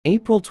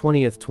April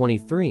 20th,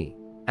 23,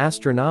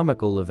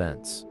 Astronomical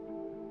events.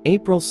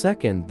 April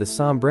 2nd, the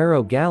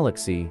Sombrero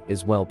Galaxy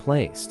is well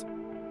placed.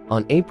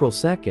 On April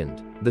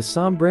 2nd, the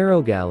Sombrero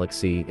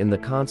Galaxy in the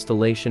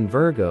constellation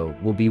Virgo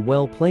will be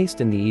well placed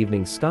in the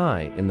evening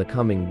sky in the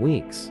coming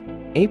weeks.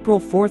 April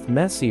 4th,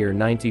 Messier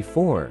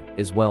 94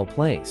 is well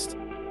placed.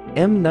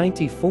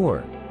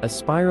 M94, a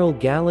spiral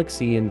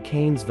galaxy in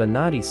Canes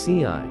Venati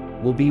Ci,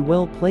 will be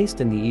well placed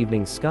in the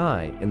evening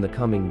sky in the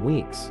coming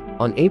weeks.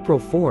 On April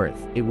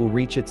 4th, it will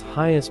reach its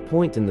highest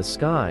point in the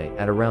sky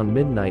at around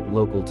midnight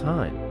local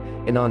time,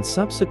 and on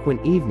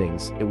subsequent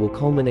evenings it will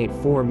culminate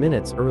 4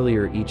 minutes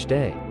earlier each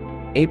day.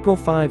 April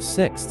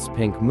 5/6,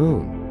 Pink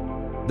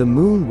Moon. The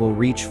moon will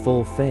reach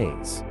full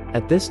phase.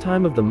 At this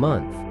time of the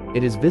month,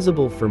 it is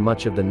visible for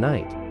much of the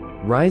night,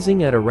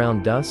 rising at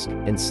around dusk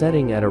and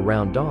setting at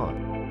around dawn.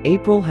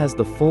 April has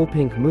the full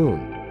pink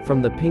moon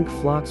from the pink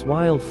phlox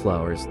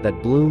wildflowers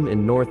that bloom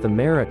in North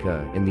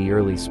America in the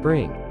early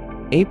spring.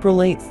 April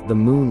 8th, the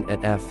moon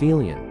at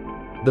aphelion.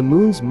 The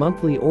moon's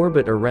monthly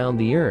orbit around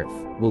the Earth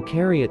will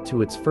carry it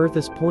to its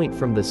furthest point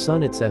from the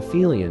Sun, its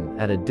aphelion,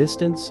 at a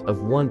distance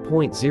of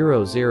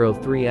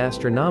 1.003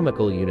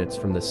 astronomical units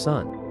from the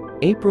Sun.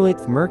 April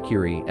 8th,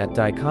 Mercury at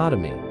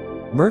dichotomy.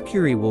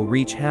 Mercury will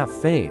reach half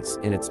phase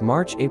in its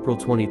March-April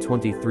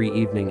 2023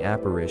 evening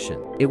apparition.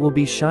 It will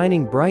be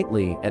shining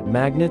brightly at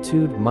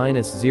magnitude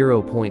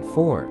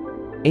 -0.4.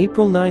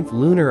 April 9th,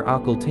 lunar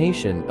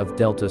occultation of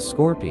Delta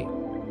Scorpii.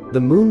 The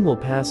moon will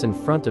pass in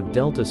front of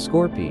Delta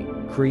Scorpii,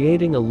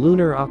 creating a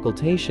lunar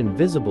occultation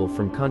visible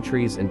from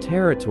countries and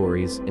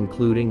territories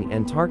including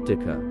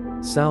Antarctica,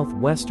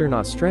 southwestern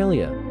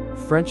Australia,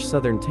 French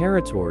Southern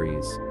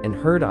Territories, and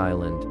Heard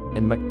Island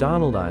and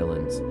McDonald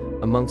Islands,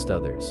 amongst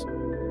others.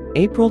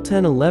 April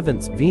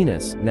 10-11th,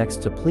 Venus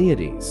next to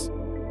Pleiades.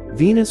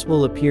 Venus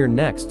will appear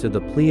next to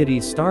the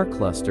Pleiades star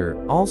cluster,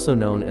 also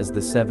known as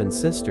the Seven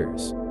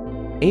Sisters.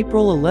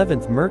 April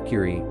 11th,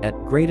 Mercury at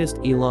greatest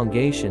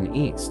elongation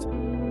east.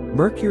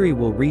 Mercury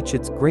will reach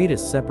its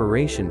greatest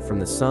separation from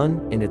the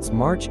Sun in its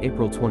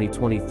March-April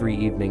 2023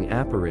 evening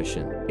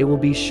apparition. It will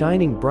be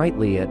shining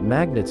brightly at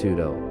magnitude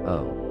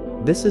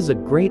 0. This is a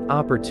great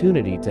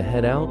opportunity to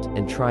head out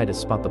and try to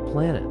spot the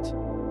planet.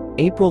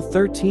 April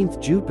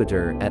 13th,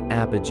 Jupiter at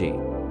apogee.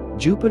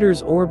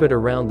 Jupiter's orbit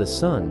around the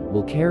Sun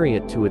will carry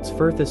it to its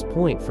furthest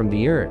point from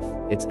the Earth,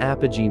 its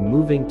apogee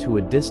moving to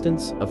a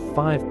distance of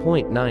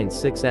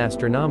 5.96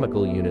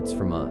 astronomical units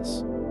from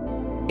us.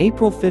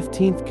 April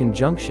 15th,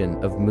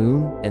 conjunction of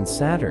Moon and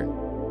Saturn.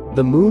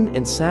 The Moon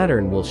and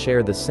Saturn will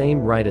share the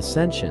same right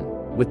ascension,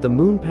 with the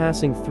Moon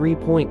passing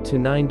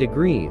 3.29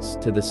 degrees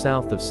to the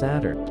south of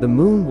Saturn. The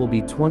Moon will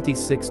be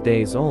 26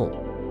 days old.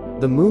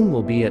 The Moon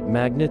will be at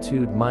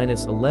magnitude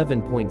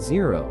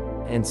 -11.0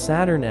 and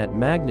Saturn at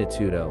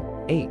magnitude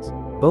 8,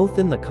 both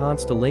in the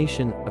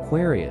constellation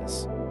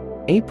Aquarius.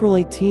 April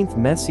 18th,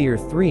 Messier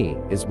 3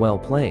 is well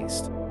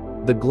placed.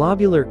 The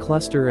globular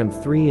cluster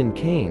M3 in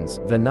Canes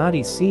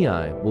Venati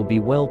Ci will be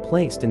well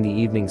placed in the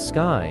evening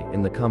sky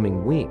in the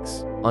coming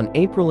weeks. On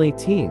April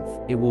 18th,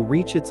 it will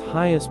reach its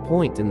highest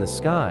point in the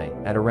sky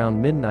at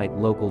around midnight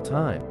local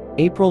time.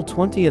 April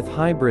 20th,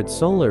 hybrid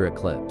solar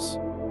eclipse.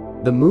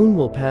 The moon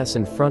will pass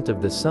in front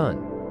of the Sun,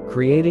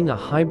 creating a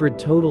hybrid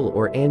total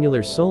or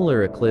annular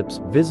solar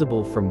eclipse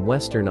visible from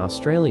Western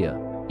Australia,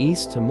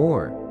 East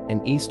Timor,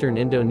 and Eastern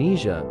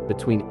Indonesia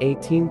between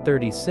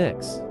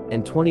 1836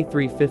 and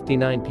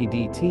 2359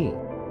 PDT.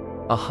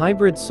 A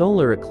hybrid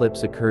solar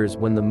eclipse occurs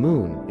when the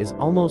moon is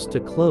almost too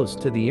close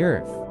to the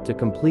Earth to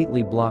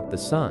completely block the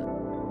Sun.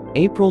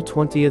 April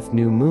 20th,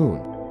 new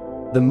moon.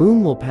 The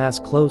moon will pass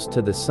close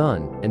to the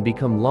Sun and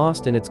become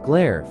lost in its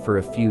glare for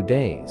a few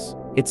days.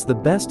 It's the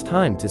best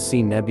time to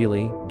see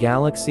nebulae,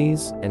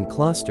 galaxies, and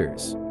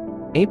clusters.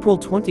 April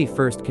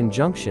 21st,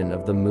 conjunction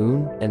of the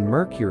Moon and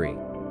Mercury.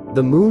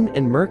 The Moon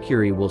and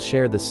Mercury will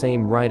share the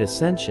same right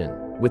ascension,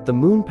 with the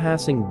Moon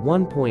passing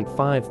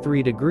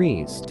 1.53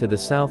 degrees to the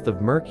south of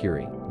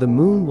Mercury. The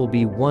Moon will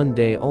be 1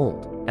 day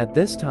old. At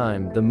this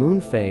time, the Moon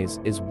phase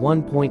is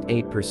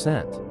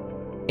 1.8%.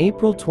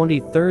 April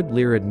 23rd,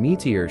 Lyrid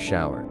Meteor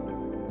shower.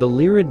 The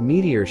Lyrid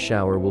Meteor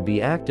shower will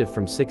be active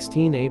from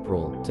 16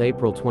 April to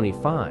April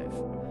 25,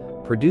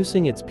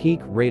 producing its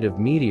peak rate of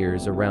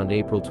meteors around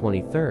April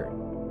 23rd.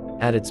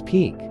 At its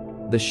peak,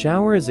 the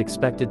shower is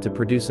expected to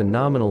produce a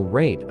nominal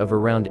rate of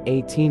around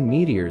 18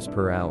 meteors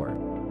per hour.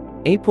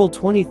 April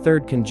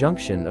 23rd,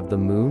 conjunction of the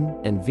Moon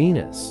and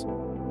Venus.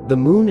 The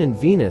Moon and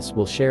Venus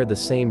will share the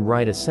same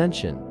right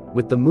ascension,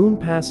 with the Moon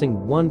passing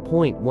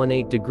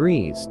 1.18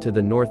 degrees to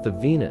the north of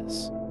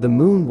Venus. The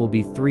Moon will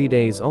be 3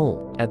 days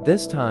old. At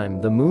this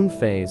time, the Moon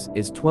phase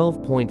is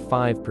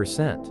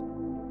 12.5%.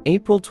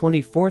 April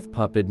 24th,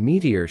 Puppet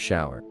meteor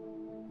shower.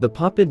 The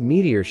Puppet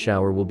meteor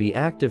shower will be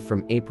active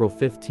from April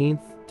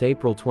 15th to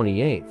April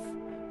 28th,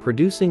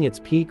 producing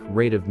its peak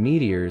rate of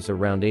meteors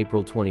around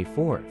April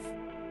 24th.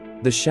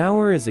 The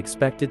shower is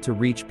expected to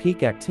reach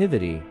peak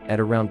activity at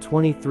around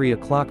 23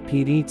 o'clock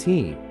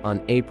PDT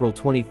on April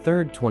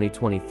 23,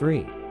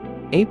 2023.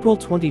 April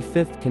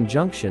 25th,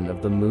 conjunction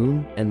of the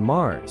Moon and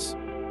Mars.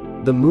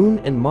 The Moon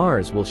and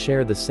Mars will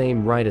share the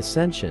same right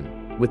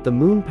ascension, with the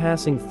Moon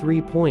passing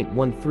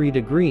 3.13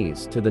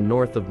 degrees to the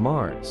north of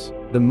Mars.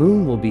 The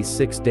Moon will be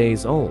 6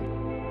 days old.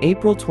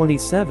 April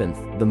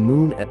 27th, the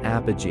Moon at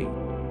apogee.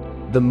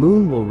 The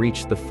Moon will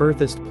reach the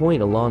furthest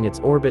point along its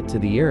orbit to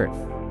the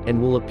Earth, and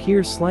will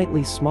appear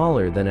slightly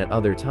smaller than at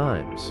other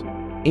times.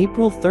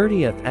 April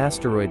 30th,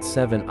 Asteroid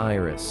 7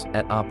 Iris,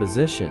 at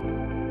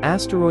opposition.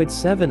 Asteroid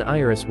 7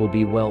 Iris will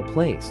be well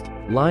placed,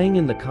 lying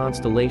in the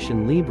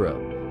constellation Libra,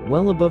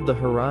 well above the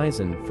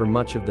horizon for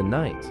much of the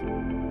night.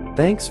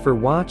 Thanks for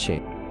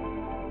watching.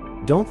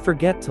 Don't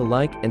forget to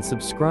like and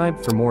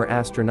subscribe for more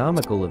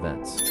astronomical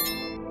events.